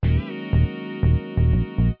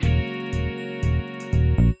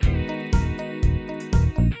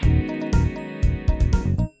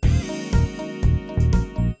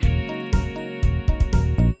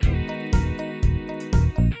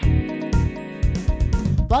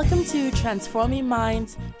Welcome to Transforming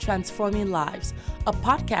Minds, Transforming Lives, a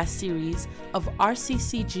podcast series of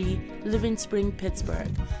RCCG Living Spring, Pittsburgh.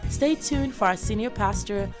 Stay tuned for our senior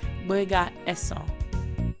pastor, Boyega Esson.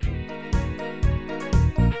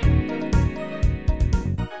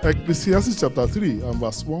 Ecclesiastes chapter 3 and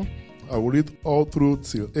verse 1, I will read all through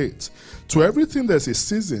till 8. To everything there's a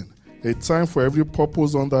season, a time for every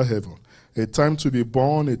purpose under heaven, a time to be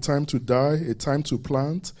born, a time to die, a time to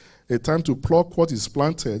plant, a time to pluck what is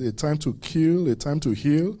planted, a time to kill, a time to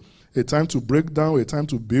heal, a time to break down, a time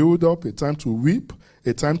to build up, a time to weep,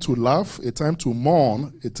 a time to laugh, a time to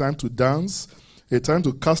mourn, a time to dance, a time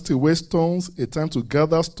to cast away stones, a time to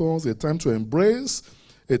gather stones, a time to embrace,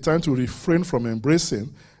 a time to refrain from embracing,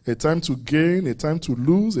 a time to gain, a time to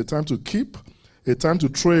lose, a time to keep, a time to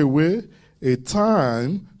throw away, a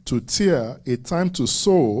time to tear, a time to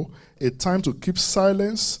sow, a time to keep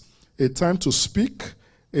silence, a time to speak,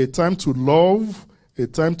 a time to love, a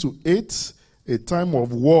time to hate, a time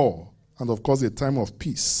of war, and of course a time of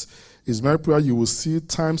peace. It's my prayer you will see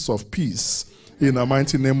times of peace in the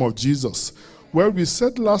mighty name of Jesus. Well, we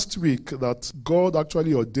said last week that God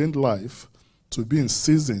actually ordained life to be in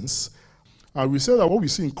seasons, and we said that what we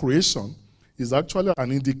see in creation is actually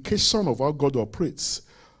an indication of how God operates.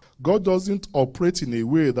 God doesn't operate in a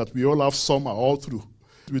way that we all have summer all through.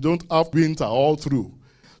 We don't have winter all through.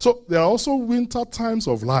 So there are also winter times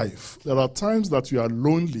of life. There are times that you are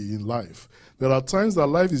lonely in life. There are times that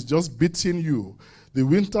life is just beating you. The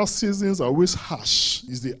winter seasons are always harsh.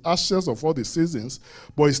 It's the harshest of all the seasons,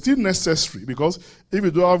 but it's still necessary because if you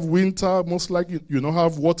don't have winter, most likely you don't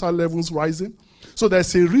have water levels rising. So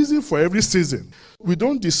there's a reason for every season. We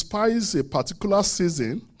don't despise a particular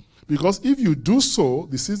season because if you do so,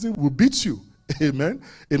 the season will beat you. Amen.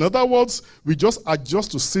 In other words, we just adjust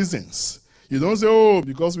to seasons. You don't say, oh,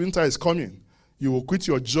 because winter is coming, you will quit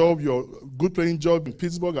your job, your good paying job in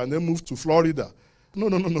Pittsburgh and then move to Florida. No.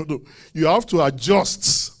 You have to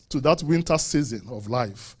adjust to that winter season of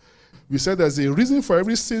life. We said there's a reason for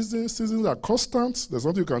every season. Seasons are constant. There's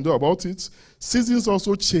nothing you can do about it. Seasons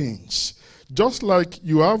also change. Just like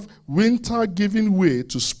you have winter giving way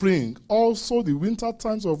to spring, also the winter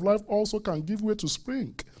times of life also can give way to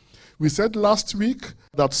spring. We said last week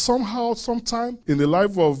that somehow, sometime in the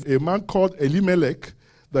life of a man called Elimelech,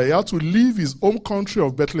 that he had to leave his home country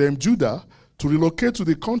of Bethlehem, Judah, to relocate to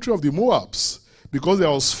the country of the Moabs because there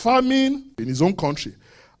was famine in his own country.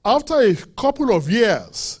 After a couple of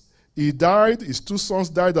years, he died, his two sons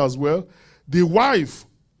died as well. The wife,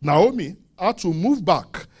 Naomi, had to move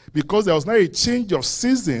back because there was now a change of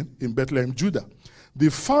season in Bethlehem, Judah. The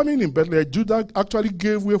famine in Bethlehem, Judah actually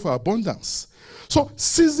gave way for abundance. So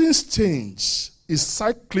seasons change. It's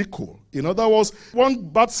cyclical. In other words, one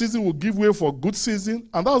bad season will give way for a good season,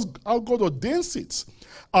 and that's how God ordains it.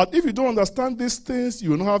 And if you don't understand these things, you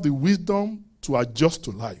will not have the wisdom to adjust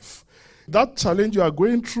to life. That challenge you are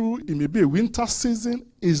going through, it may be a winter season,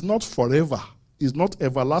 is not forever. It's not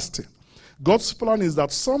everlasting. God's plan is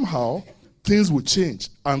that somehow things will change,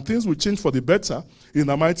 and things will change for the better in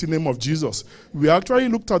the mighty name of Jesus. We actually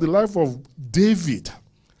looked at the life of David,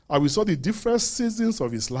 and we saw the different seasons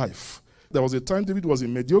of his life. There was a time David was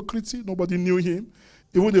in mediocrity. Nobody knew him.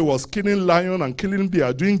 Even though he was killing lion and killing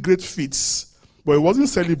bear, doing great feats. But he wasn't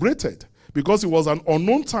celebrated because it was an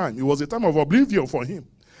unknown time. It was a time of oblivion for him.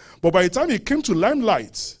 But by the time he came to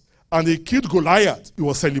limelight and he killed Goliath, he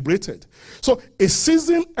was celebrated. So a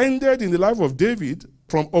season ended in the life of David.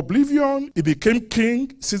 From oblivion, he became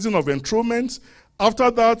king, season of enthronement.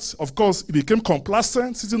 After that, of course, he became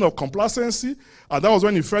complacent, season of complacency, and that was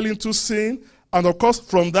when he fell into sin. And of course,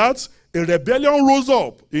 from that, a rebellion rose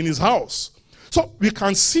up in his house. So we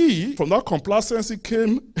can see from that complacency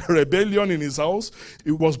came a rebellion in his house.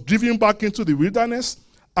 He was driven back into the wilderness,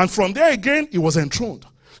 and from there again, he was enthroned.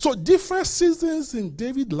 So different seasons in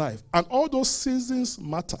David's life, and all those seasons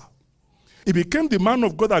matter. He became the man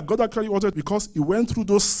of God that God actually wanted because he went through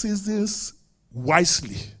those seasons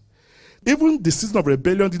wisely. Even the season of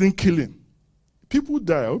rebellion didn't kill him. People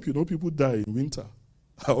die. I hope you know people die in winter.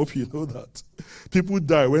 I hope you know that. People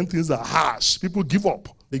die when things are harsh. People give up.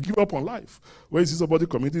 They give up on life. When you see somebody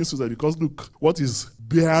committing suicide because, look, what is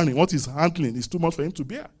bearing, what is handling is too much for him to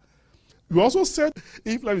bear. We also said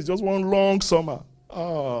if life is just one long summer,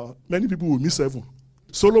 many people will miss heaven.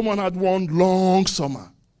 Solomon had one long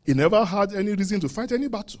summer. He never had any reason to fight any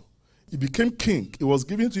battle. He became king. It was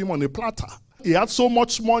given to him on a platter. He had so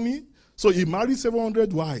much money, so he married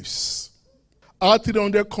 700 wives, had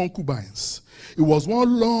 300 concubines. It was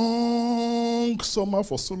one long summer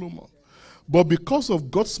for Solomon. But because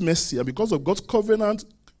of God's mercy and because of God's covenant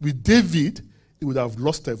with David, he would have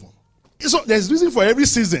lost heaven. So there's reason for every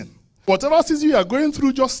season. Whatever season you are going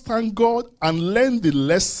through, just thank God and learn the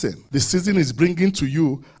lesson the season is bringing to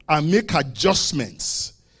you and make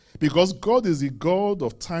adjustments. Because God is the God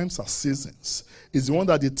of times and seasons. He's the one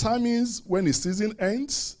that determines when the season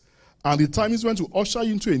ends and determines when to usher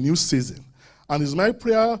you into a new season. And it's my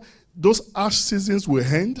prayer those harsh seasons will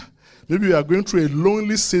end. Maybe you are going through a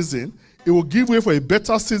lonely season. It will give way for a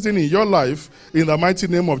better season in your life in the mighty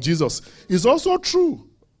name of Jesus. It's also true.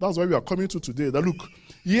 That's why we are coming to today. That look,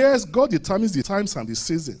 yes, God determines the times and the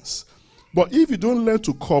seasons. But if you don't learn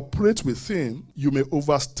to cooperate with him, you may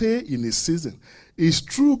overstay in a season. It's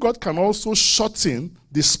true, God can also shorten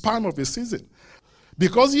the span of a season.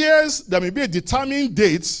 Because yes, there may be a determined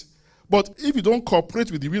date, but if you don't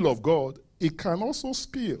cooperate with the will of God, it can also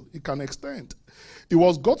spill, it can extend. It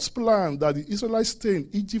was God's plan that the Israelites stay in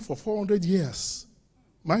Egypt for 400 years.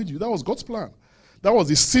 Mind you, that was God's plan. That was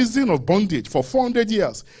the season of bondage for 400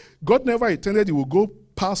 years. God never intended it would go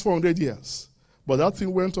past 400 years. But that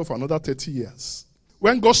thing went on for another 30 years.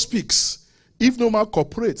 When God speaks, if no man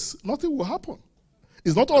cooperates, nothing will happen.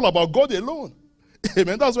 It's not all about God alone.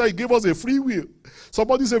 Amen. That's why he gave us a free will.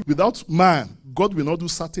 Somebody said, without man, God will not do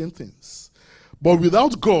certain things. But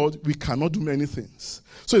without God, we cannot do many things.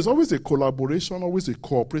 So it's always a collaboration, always a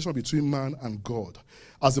cooperation between man and God.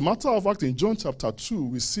 As a matter of fact, in John chapter 2,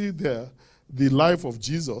 we see there the life of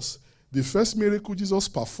Jesus. The first miracle Jesus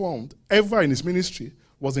performed ever in his ministry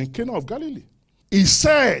was in Cana of Galilee. He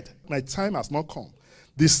said, my time has not come.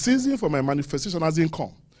 The season for my manifestation hasn't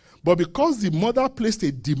come. But because the mother placed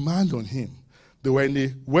a demand on him, they were in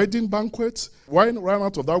a wedding banquet, wine ran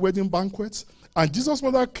out of that wedding banquet, and Jesus'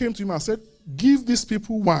 mother came to him and said, give these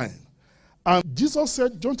people wine. And Jesus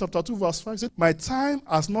said, John chapter 2 verse 5, said, my time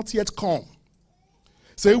has not yet come.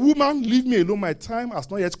 Say, woman, leave me alone, my time has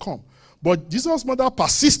not yet come. But Jesus' mother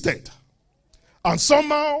persisted. And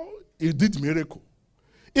somehow, he did miracle.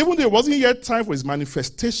 Even though it wasn't yet time for his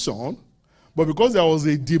manifestation, but because there was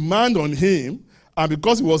a demand on him, and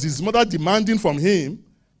because it was his mother demanding from him,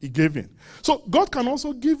 he gave in. So God can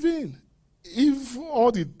also give in. If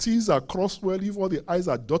all the T's are crossed well, if all the I's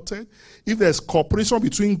are dotted, if there's cooperation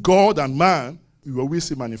between God and man, we will always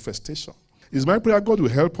see manifestation. It's my prayer God will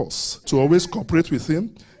help us to always cooperate with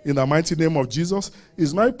him in the mighty name of Jesus.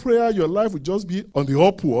 It's my prayer your life will just be on the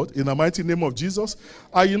upward in the mighty name of Jesus.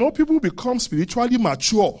 And people become spiritually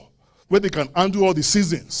mature when they can handle all the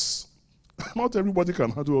seasons. Not everybody can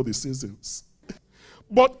handle all the seasons.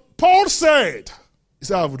 But Paul said, he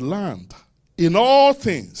said, I've learned in all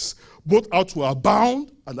things, both how to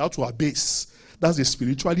abound and how to abase. That's a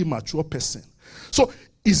spiritually mature person. So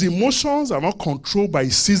his emotions are not controlled by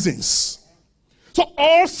his seasons. So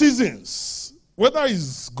all seasons, whether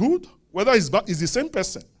it's good, whether it's bad, is the same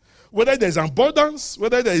person. Whether there's abundance,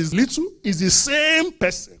 whether there is little, is the same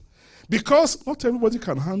person. Because not everybody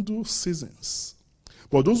can handle seasons.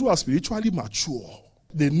 But those who are spiritually mature,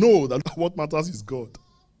 they know that what matters is God.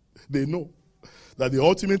 They know that the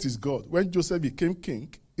ultimate is God. When Joseph became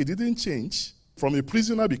king, it didn't change. From a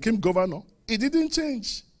prisoner became governor, it didn't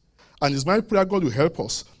change. And it's my prayer God will help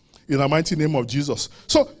us in the mighty name of Jesus.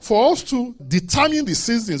 So for us to determine the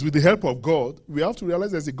seasons with the help of God, we have to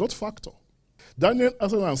realize there's a God factor. Daniel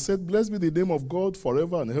answered and said, blessed be the name of God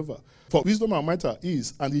forever and ever. For wisdom and might are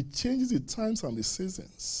his, and he changes the times and the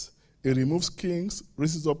seasons. He removes kings,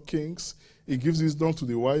 raises up kings. He gives wisdom to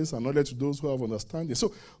the wise and knowledge to those who have understanding.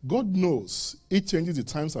 So God knows. He changes the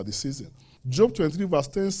times and the season. Job 23 verse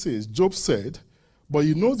 10 says, Job said, but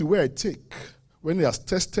he knows the way I take. When he has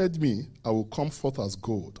tested me, I will come forth as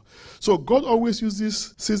gold. So God always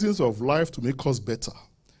uses seasons of life to make us better.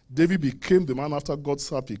 David became the man after God's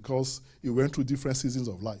heart because he went through different seasons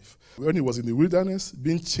of life. When he was in the wilderness,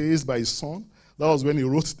 being chased by his son, that was when he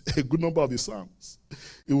wrote a good number of the Psalms.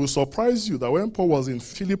 It will surprise you that when Paul was in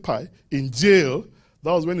Philippi, in jail,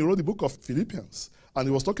 that was when he wrote the book of Philippians. And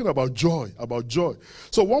he was talking about joy, about joy.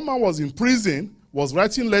 So one man was in prison, was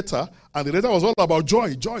writing letter, and the letter was all about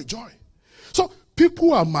joy, joy, joy. So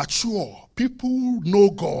people are mature. People know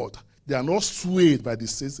God. They are not swayed by the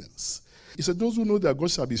seasons. He said, those who know their God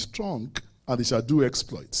shall be strong, and they shall do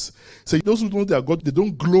exploits. So those who know their God, they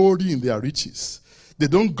don't glory in their riches. They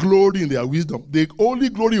don't glory in their wisdom. They only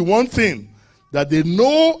glory in one thing, that they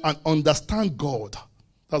know and understand God.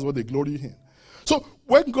 That's what they glory in. So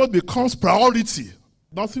when God becomes priority,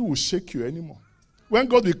 nothing will shake you anymore. When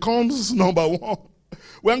God becomes number one,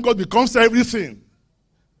 when God becomes everything,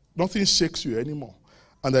 nothing shakes you anymore.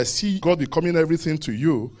 And I see God becoming everything to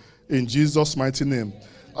you in Jesus' mighty name.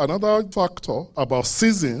 Another factor about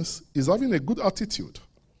seasons is having a good attitude.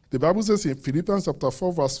 The Bible says in Philippians chapter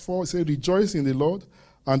 4 verse 4, it says, rejoice in the Lord.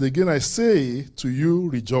 And again I say to you,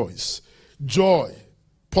 rejoice. Joy.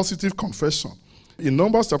 positive confession. In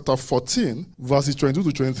Numbers chapter 14, verses 22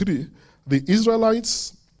 to 23, the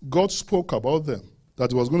Israelites, God spoke about them,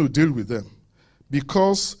 that he was going to deal with them,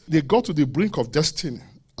 because they got to the brink of destiny.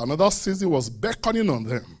 Another season was beckoning on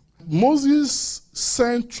them. Moses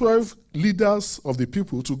sent 12 leaders of the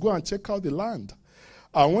people to go and check out the land.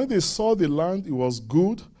 And when they saw the land, it was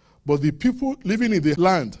good, but the people living in the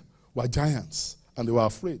land were giants, and they were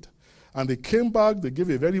afraid. And they came back, they gave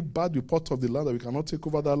a very bad report of the land, that we cannot take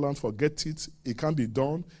over that land, forget it, it can't be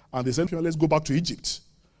done. And they said, let's go back to Egypt.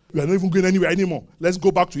 We are not even going anywhere anymore. Let's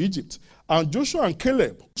go back to Egypt. And Joshua and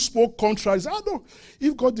Caleb spoke contrary. Said, no,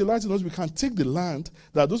 if God delights in us, we can take the land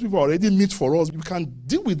that those people already meet for us. We can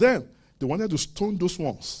deal with them. They wanted to stone those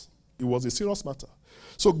ones. It was a serious matter.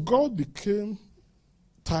 So God became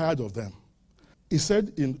tired of them. He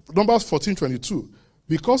said in Numbers 14:22,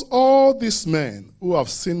 because all these men who have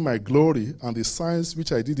seen my glory and the signs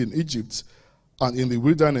which I did in Egypt and in the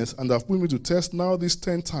wilderness, and have put me to test now these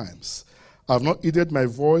 10 times, I have not heeded my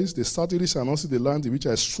voice, they certainly shall not see the land in which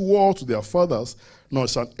I swore to their fathers, nor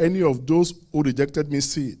shall any of those who rejected me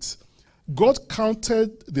see it. God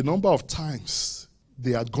counted the number of times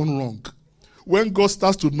they had gone wrong. When God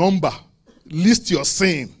starts to number, list your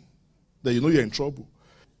sin, then you know you're in trouble.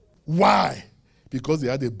 Why? Because they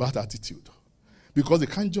had a bad attitude. Because they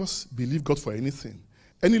can't just believe God for anything.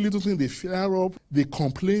 Any little thing they fear of, they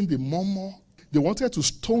complain, they murmur. They wanted to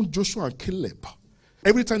stone Joshua and Caleb.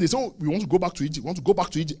 Every time they say, oh, we want to go back to Egypt, we want to go back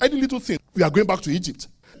to Egypt. Any little thing, we are going back to Egypt.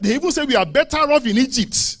 They even say we are better off in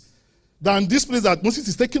Egypt than this place that Moses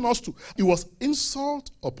is taking us to. It was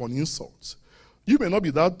insult upon insult. You may not be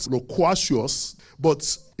that loquacious,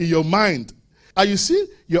 but in your mind, and you see,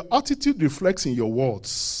 your attitude reflects in your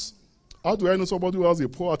words. How do I know somebody who has a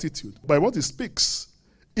poor attitude? By what he speaks.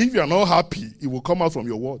 If you are not happy, it will come out from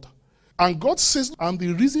your word. And God says, I'm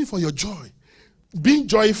the reason for your joy. Being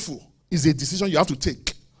joyful is a decision you have to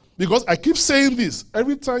take. Because I keep saying this,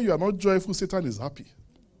 every time you are not joyful, Satan is happy.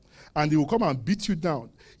 And he will come and beat you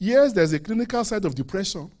down. Yes, there's a clinical side of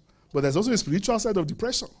depression, but there's also a spiritual side of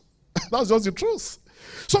depression. That's just the truth.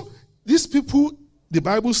 So these people, the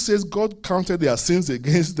Bible says God counted their sins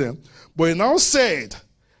against them, but he now said,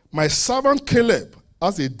 my servant Caleb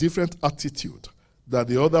has a different attitude that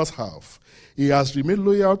the others have. He has remained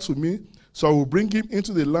loyal to me, so I will bring him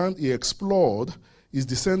into the land he explored. His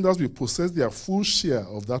descendants will possess their full share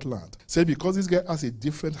of that land. Say, because this guy has a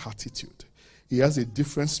different attitude. He has a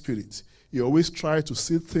different spirit. He always tries to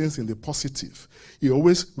see things in the positive. He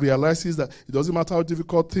always realizes that it doesn't matter how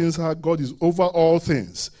difficult things are, God is over all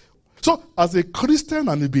things. So, as a Christian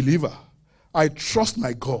and a believer, I trust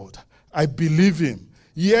my God. I believe him.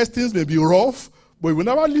 Yes, things may be rough, but he will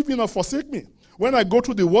never leave me nor forsake me. When I go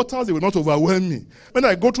through the waters, they will not overwhelm me. When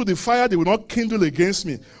I go through the fire, they will not kindle against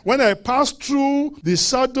me. When I pass through the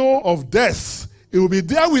shadow of death, he will be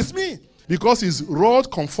there with me, because his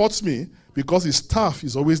rod comforts me, because his staff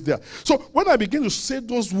is always there. So when I begin to say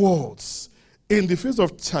those words in the face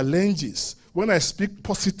of challenges, when I speak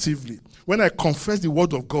positively, when I confess the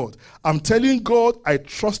word of God, I'm telling God, I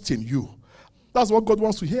trust in you. That's what God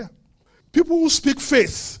wants to hear. People who speak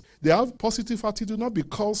faith, they have positive attitude, not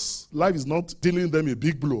because life is not dealing them a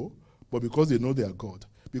big blow, but because they know they are God.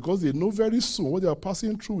 Because they know very soon what they are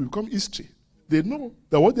passing through will become history. They know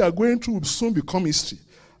that what they are going through will soon become history.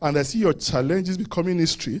 And I see your challenges becoming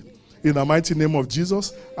history in the mighty name of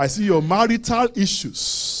Jesus. I see your marital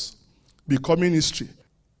issues becoming history.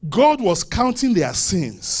 God was counting their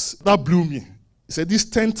sins. That blew me. He said, this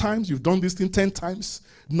 10 times, you've done this thing 10 times.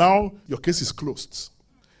 Now your case is closed.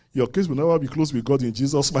 Your case will never be closed with God in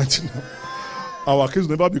Jesus' mighty name. Our case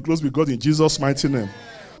will never be closed with God in Jesus' mighty name.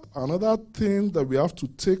 Another thing that we have to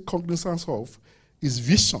take cognizance of is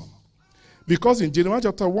vision. Because in Jeremiah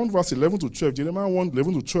chapter 1, verse 11 to 12, Jeremiah 1,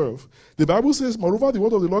 11 to 12, the Bible says, moreover, the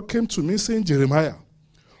word of the Lord came to me, saying, Jeremiah,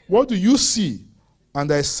 what do you see?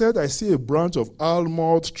 And I said, I see a branch of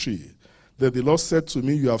almond tree. Then the Lord said to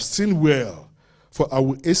me, you have seen well, for I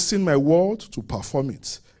will hasten my word to perform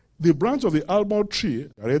it. The branch of the almond tree,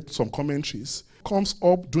 I read some commentaries, comes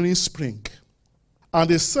up during spring. And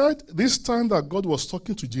they said this time that God was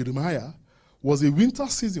talking to Jeremiah was a winter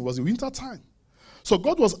season, was a winter time. So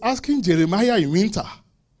God was asking Jeremiah in winter,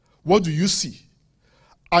 what do you see?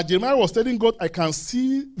 And Jeremiah was telling God, I can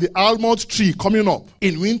see the almond tree coming up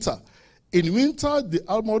in winter. In winter, the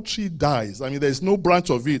almond tree dies. I mean, there's no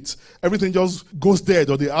branch of it. Everything just goes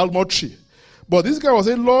dead on the almond tree. But this guy was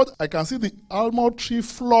saying, Lord, I can see the almond tree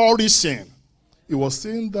flourishing. He was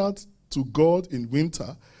saying that to God in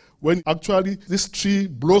winter, when actually this tree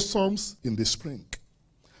blossoms in the spring.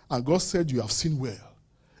 And God said, you have seen well.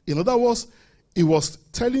 In other words, he was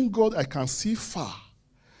telling God, I can see far.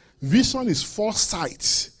 Vision is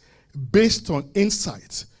foresight based on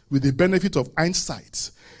insight with the benefit of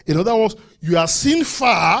hindsight. In other words, you are seeing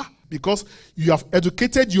far because you have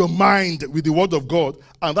educated your mind with the word of God,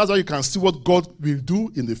 and that's how you can see what God will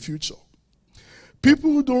do in the future.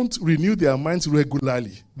 People who don't renew their minds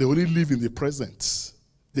regularly, they only live in the present.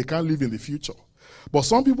 They can't live in the future. But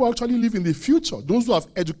some people actually live in the future. Those who have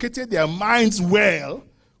educated their minds well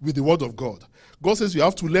with the word of God. God says you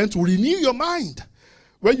have to learn to renew your mind.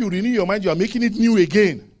 When you renew your mind, you are making it new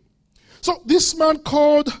again. So this man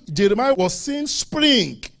called Jeremiah was seeing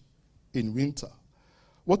spring in winter.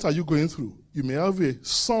 What are you going through? You may have a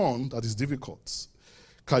son that is difficult.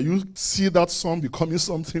 Can you see that son becoming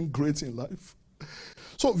something great in life?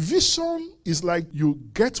 So vision is like you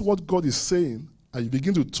get what God is saying and you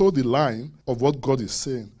begin to toe the line of what God is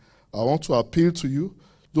saying. I want to appeal to you.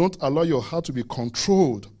 Don't allow your heart to be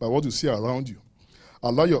controlled by what you see around you.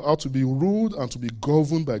 Allow your heart to be ruled and to be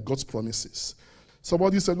governed by God's promises.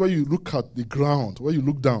 Somebody said when you look at the ground, when you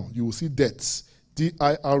look down, you will see death.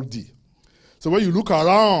 D-I-R-D. So when you look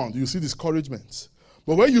around, you see discouragement.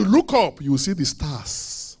 But when you look up, you will see the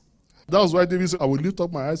stars. That was why David said, I will lift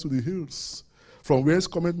up my eyes to the hills. From whence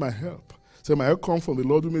cometh my help? Say, my help comes from the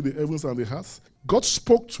Lord who made the heavens and the earth. God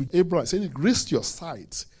spoke to Abraham, saying, raise your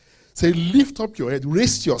sight. Say, lift up your head,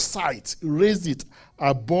 raise your sight, raise it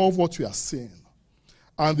above what you are seeing.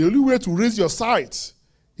 And the only way to raise your sight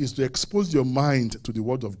is to expose your mind to the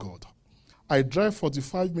word of God. I drive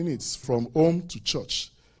 45 minutes from home to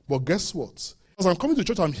church. But guess what? As I'm coming to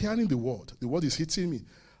church, I'm hearing the word. The word is hitting me.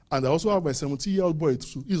 And I also have my 17-year-old boy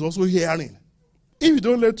too. He's also hearing. If you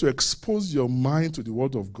don't let to expose your mind to the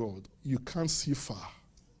word of God, you can't see far.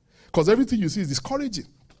 Because everything you see is discouraging.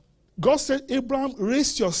 God said, Abraham,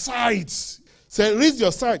 raise your sights. Say, raise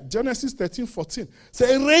your sight. Genesis 13:14.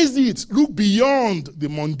 Say, raise it. Look beyond the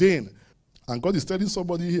mundane. And God is telling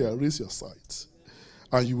somebody here, raise your sight.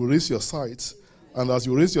 And you will raise your sight. And as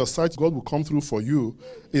you raise your sight, God will come through for you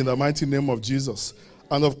in the mighty name of Jesus.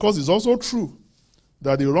 And of course, it's also true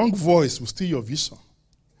that the wrong voice will steal your vision.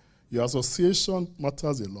 Your association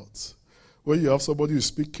matters a lot. When you have somebody who's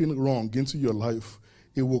speaking wrong into your life,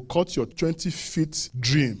 it will cut your 20-feet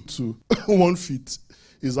dream to 1 feet.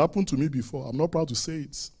 It's happened to me before. I'm not proud to say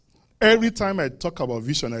it. Every time I talk about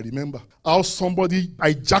vision, I remember how somebody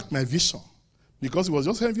hijacked my vision because he was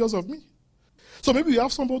just envious of me. So maybe you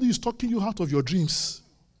have somebody who's talking you out of your dreams.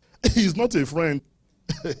 He's not a friend.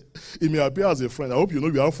 He may appear as a friend. I hope you know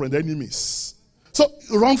you have friend enemies. So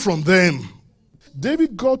run from them.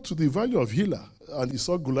 David got to the valley of Elah and he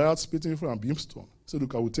saw Goliath spitting fire and brimstone. He said,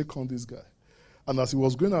 look, I will take on this guy. And as he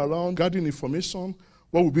was going around gathering information,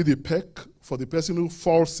 what would be the peck for the person who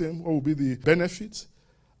falls him? What would be the benefit?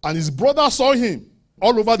 And his brother saw him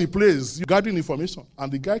all over the place gathering information.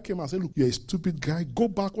 And the guy came and said, look, you're a stupid guy. Go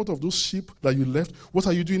back. What of those sheep that you left? What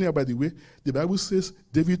are you doing here, by the way? The Bible says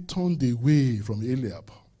David turned away from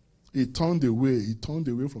Eliab. He turned away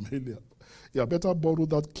from Eliab. You better borrow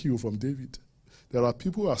that cue from David. There are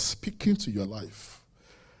people who are speaking to your life,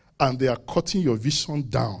 and they are cutting your vision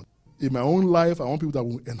down. In my own life, I want people that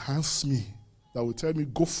will enhance me, that will tell me,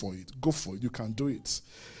 go for it, you can do it.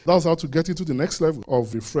 That's how to get into the next level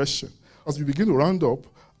of refreshing. As we begin to round up,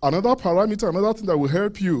 another parameter, another thing that will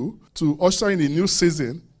help you to usher in a new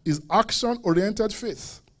season is action-oriented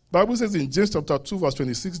faith. The Bible says in James chapter 2, verse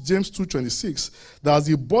 26, James 2:26, that as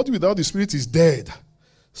the body without the spirit is dead,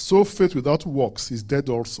 so faith without works is dead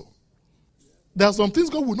also. There are some things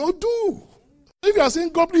God will not do. If you are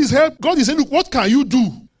saying, God, please help, God is saying, look, what can you do?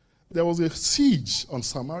 There was a siege on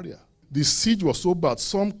Samaria. The siege was so bad,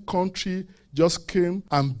 some country just came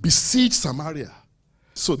and besieged Samaria.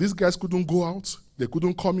 So these guys couldn't go out. They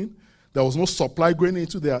couldn't come in. There was no supply going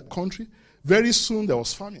into their country. Very soon there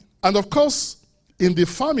was famine. And of course, in the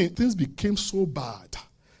famine, things became so bad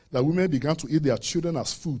that women began to eat their children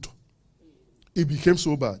as food. It became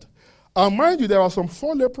so bad. And mind you, there were some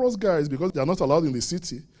 4 leprous guys, because they are not allowed in the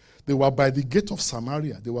city. They were by the gate of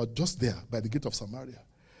Samaria. They were just there by the gate of Samaria.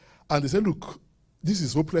 And they said, look, this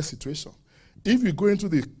is a hopeless situation. If we go into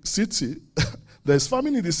the city, there is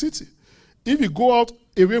famine in the city. If we go out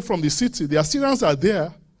away from the city, the Assyrians are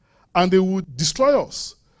there, and they would destroy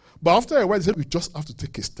us. But after a while, they said, we just have to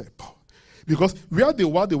take a step. Because where they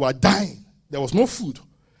were dying. There was no food.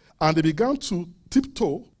 And they began to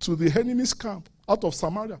tiptoe to the enemy's camp out of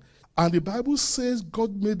Samaria. And the Bible says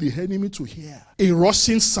God made the enemy to hear a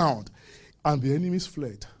rushing sound. And the enemies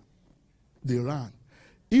fled. They ran.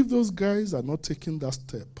 If those guys had not taken that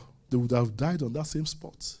step, they would have died on that same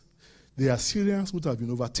spot. The Assyrians would have been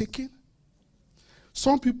overtaken.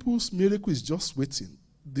 Some people's miracle is just waiting.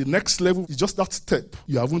 The next level is just that step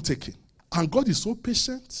you haven't taken. And God is so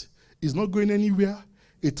patient. He's not going anywhere.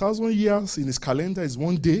 1,000 years in his calendar is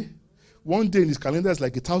one day. One day in his calendar is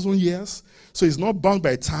like 1,000 years. So he's not bound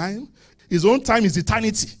by time. His own time is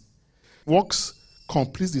eternity. Works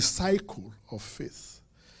completes the cycle of faith.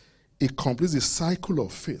 It completes the cycle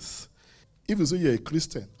of faith. If you say you're a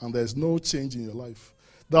Christian and there's no change in your life,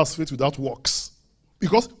 that's faith without works.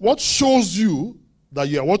 Because what shows you that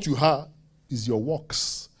you are what you are is your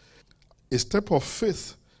works. A step of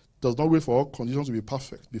faith does not wait for all conditions to be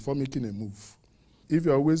perfect before making a move. If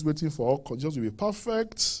you're always waiting for all conditions to be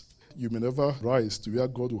perfect, you may never rise to where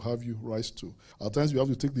God will have you rise to. At times, you have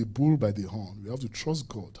to take the bull by the horn. You have to trust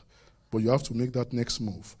God, but you have to make that next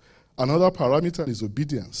move. Another parameter is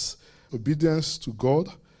obedience. Obedience to God,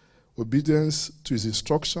 obedience to his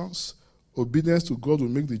instructions, obedience to God will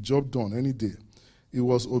make the job done any day. It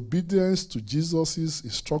was obedience to Jesus'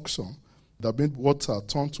 instruction that made water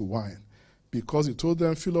turn to wine, because he told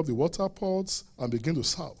them, fill up the water pots and begin to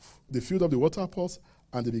serve. They filled up the water pots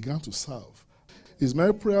and they began to serve. It's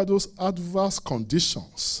my prayer those adverse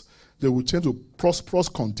conditions, they will change to prosperous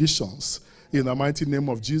conditions in the mighty name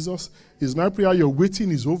of Jesus. It's my prayer your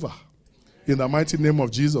waiting is over in the mighty name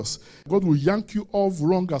of Jesus. God will yank you off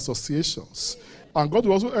wrong associations. And God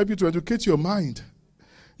will also help you to educate your mind.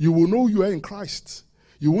 You will know you are in Christ.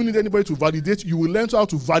 You won't need anybody to validate you. You will learn how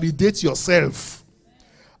to validate yourself.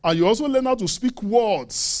 And you also learn how to speak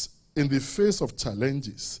words in the face of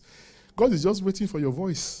challenges. God is just waiting for your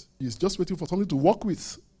voice. He's just waiting for something to work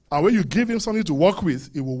with. And when you give him something to work with,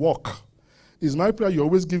 it will work. It's my prayer you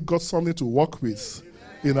always give God something to work with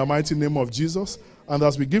in the mighty name of Jesus. And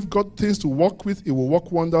as we give God things to work with, it will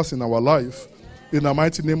work wonders in our life. In the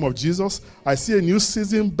mighty name of Jesus, I see a new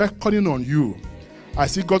season beckoning on you. I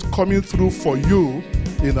see God coming through for you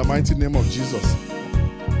in the mighty name of Jesus.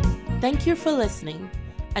 Thank you for listening,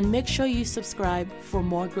 and make sure you subscribe for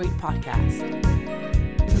more great podcasts.